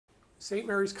St.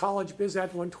 Mary's College, Biz Ed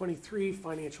 123,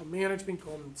 Financial Management,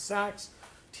 Goldman Sachs.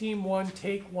 Team 1,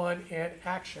 take 1, and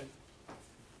action.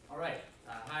 All right.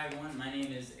 Hi, everyone. My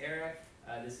name is Eric.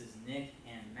 This is Nick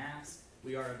and Max.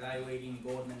 We are evaluating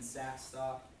Goldman Sachs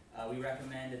stock. We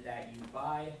recommend that you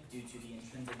buy due to the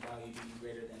intrinsic value being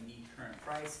greater than the current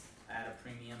price at a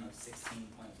premium of 16.1%.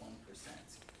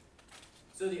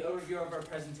 So the overview of our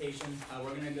presentation,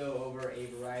 we're going to go over a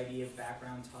variety of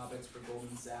background topics for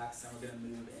Goldman Sachs, and we're going to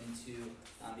move into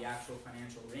the actual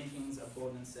financial rankings of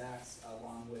Goldman Sachs,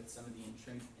 along with some of the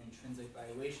intrinsic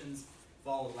valuations,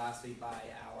 followed lastly by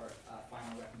our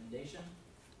final recommendation.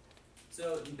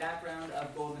 So the background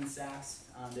of Goldman Sachs,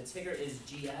 the ticker is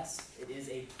GS. It is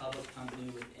a public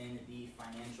company within the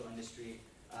financial industry,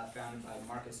 founded by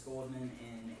Marcus Goldman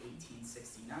in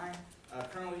 1869.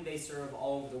 Currently they serve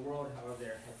all over the world, however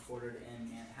they're headquartered in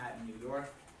Manhattan, New York.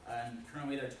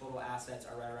 Currently their total assets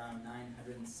are right around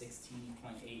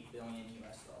 $916.8 billion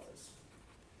US dollars.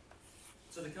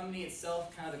 So the company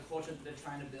itself, kind of the culture that they're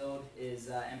trying to build is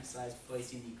emphasize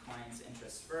placing the client's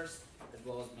interests first, as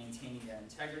well as maintaining their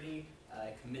integrity,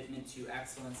 commitment to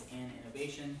excellence and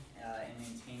innovation, and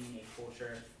maintaining a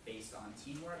culture based on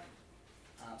teamwork.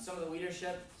 Some of the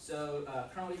leadership, so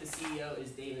currently the CEO is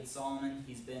David Solomon.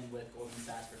 He's been with Goldman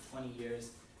Sachs for 20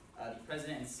 years. The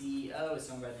president and CEO is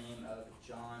someone by the name of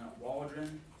John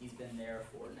Waldron. He's been there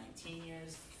for 19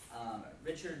 years.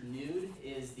 Richard Nude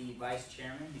is the vice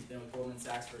chairman. He's been with Goldman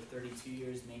Sachs for 32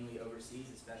 years, mainly overseas,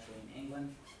 especially in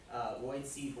England. Lloyd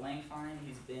C. Blankfein,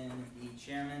 he's been the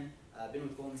chairman, been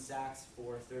with Goldman Sachs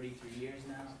for 33 years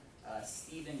now.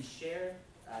 Stephen Scher,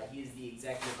 he is the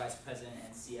executive vice president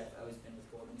and CFO. He's been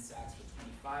with Goldman Sachs for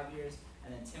 25 years.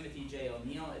 And then Timothy J.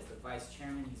 O'Neill is the vice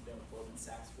chairman. He's been with Goldman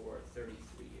Sachs for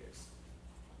 33 years.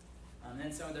 And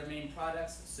then some of their main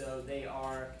products, so they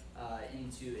are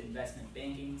into investment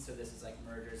banking, so this is like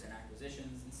mergers and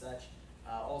acquisitions and such.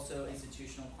 Also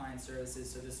institutional client services,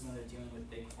 so this is when they're dealing with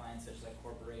big clients such as like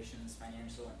corporations,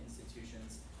 financial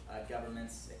institutions,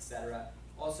 governments, etc.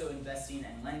 Also investing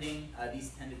and lending,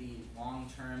 these tend to be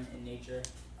long-term in nature.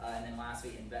 And then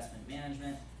lastly, investment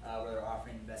management, where they're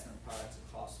offering investment products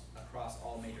across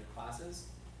all major classes.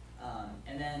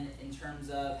 And then in terms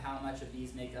of how much of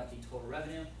these make up the total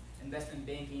revenue, investment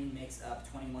banking makes up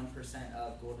 21%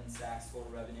 of Goldman Sachs'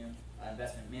 total revenue.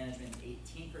 Investment management,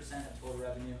 18% of total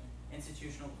revenue.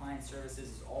 Institutional client services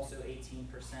is also 18%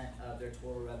 of their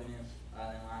total revenue.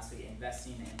 And then lastly,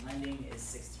 investing and lending is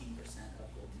 16% of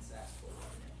Goldman Sachs' total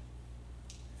revenue.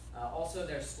 Also,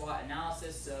 their SWOT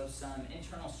analysis, so some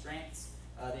internal strengths.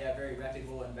 They have very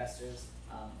reputable investors.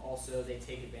 Also, they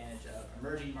take advantage of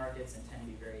emerging markets and tend to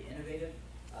be very innovative.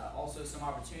 Also, some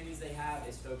opportunities they have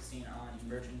is focusing on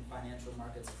emerging financial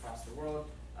markets across the world,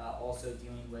 also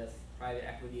dealing with private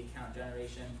equity account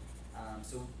generation.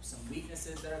 So some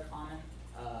weaknesses that are common.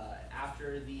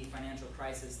 After the financial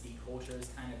crisis, the culture is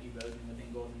kind of eroding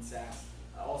within Goldman Sachs.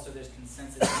 Also, there's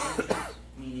consensus management,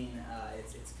 meaning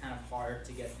it's kind of hard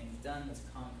to get things done. That's a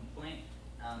common complaint.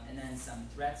 And then some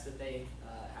threats that they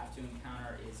have to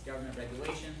encounter is government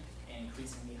regulation and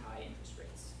increasingly high interest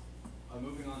rates.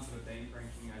 Moving on to the bank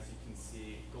ranking, as you can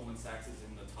see, Goldman Sachs is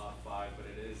in the top 5, but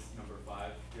it is number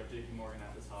 5. You have JP Morgan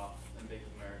at the top, then Bank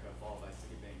of America, followed by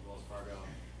Citibank, Wells Fargo,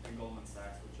 and Goldman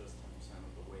Sachs with just 10%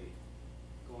 of the weight.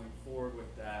 Going forward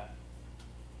with that,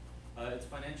 it's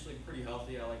financially pretty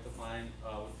healthy. I like to find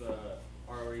with the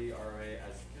ROE, ROA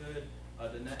as good.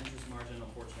 The net interest margin,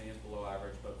 unfortunately, is below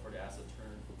average, but for the asset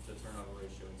to turnover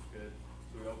ratio, it's good.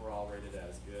 So we overall rated it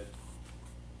as good.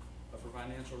 For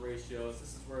financial ratios,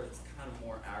 this is where it's kind of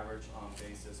more average on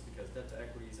basis because debt to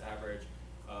equity is average,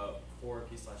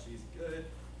 4P/E is good,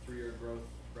 3-year growth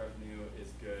revenue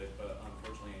is good, but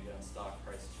unfortunately, again, stock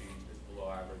price change is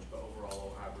below average, but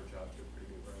overall, will average out to a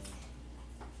pretty good range.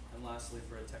 And lastly,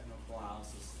 for a technical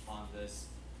analysis on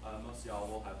this, most of y'all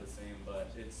will have the same,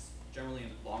 but it's generally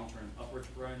a long-term upward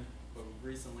trend, but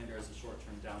recently there's a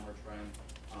short-term downward trend.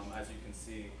 As you can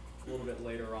see, a little bit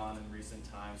later on in recent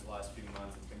times, the last few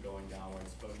months, it's been going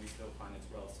downwards, but we still find it's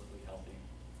relatively healthy.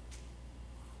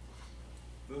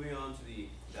 Moving on to the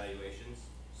valuations,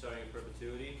 starting in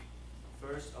perpetuity.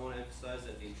 First, I want to emphasize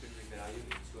that the intrinsic value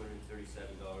is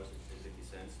 $237.50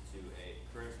 to a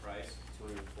current price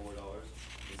of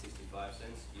 $204.65,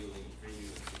 yielding a premium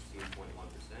of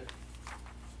 16.1%.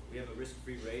 We have a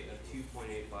risk-free rate of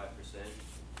 2.85%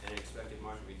 and an expected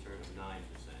market return of 9%,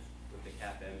 with the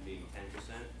CAPM being 10%.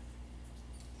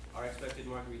 Our expected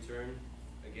market return,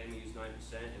 again, we use 9%,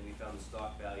 and we found the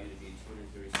stock value to be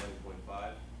 237.5,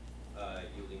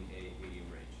 yielding a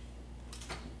medium range.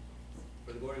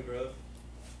 For the Gordon growth,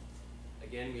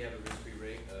 again, we have a risk-free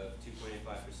rate of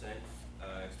 2.85%,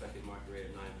 expected market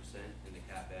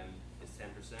FM is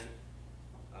 10%.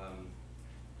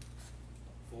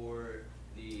 For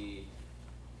the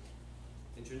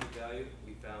intrinsic value,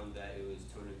 we found that it was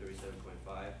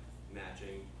 237.5,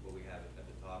 matching what we have at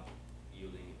the top,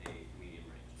 yielding a medium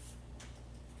range.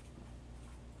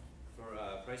 For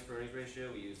price per earnings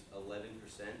ratio, we used 11%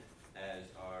 as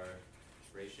our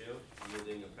ratio,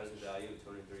 yielding a present value of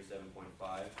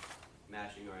 237.5,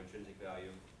 matching our intrinsic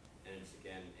value, and it's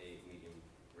again a medium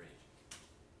range.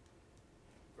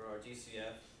 For our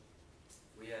DCF,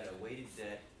 we had a weighted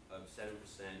debt of 7%,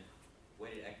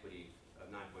 weighted equity of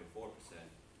 9.4%,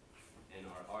 and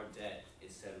our debt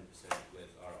is 7% with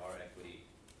our equity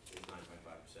is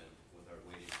 9.5%, with our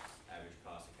weighted average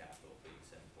cost of capital being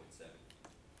 7.7.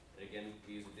 And again,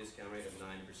 we use a discount rate of 9%,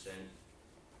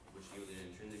 which yielded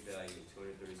an intrinsic value of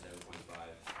 237.5,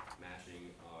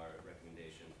 matching our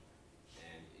recommendation,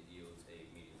 and it yields a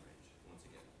medium range, once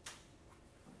again.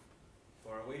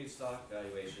 For our weighted stock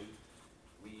valuation,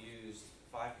 we used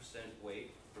 5%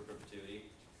 weight for perpetuity,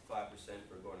 5%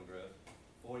 for Gordon Growth,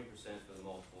 40% for the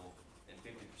multiple, and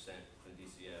 50% for the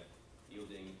DCF,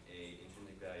 yielding a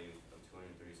intrinsic value of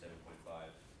 237.5,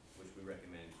 which we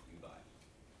recommend you buy.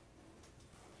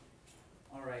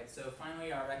 Alright, so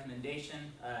finally our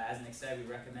recommendation, as an exec, we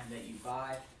recommend that you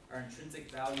buy. Our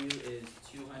intrinsic value is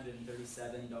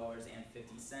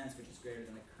 $237.50, which is greater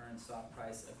than the current stock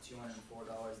price of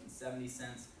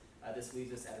 $204.70. This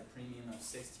leaves us at a premium of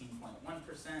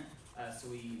 16.1%, so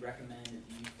we recommend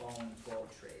the following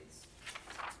 12 trades.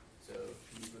 So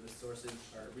these were the sources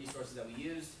or resources that we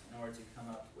used in order to come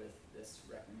up with this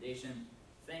recommendation.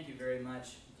 Thank you very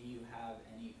much. Do you have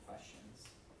any questions?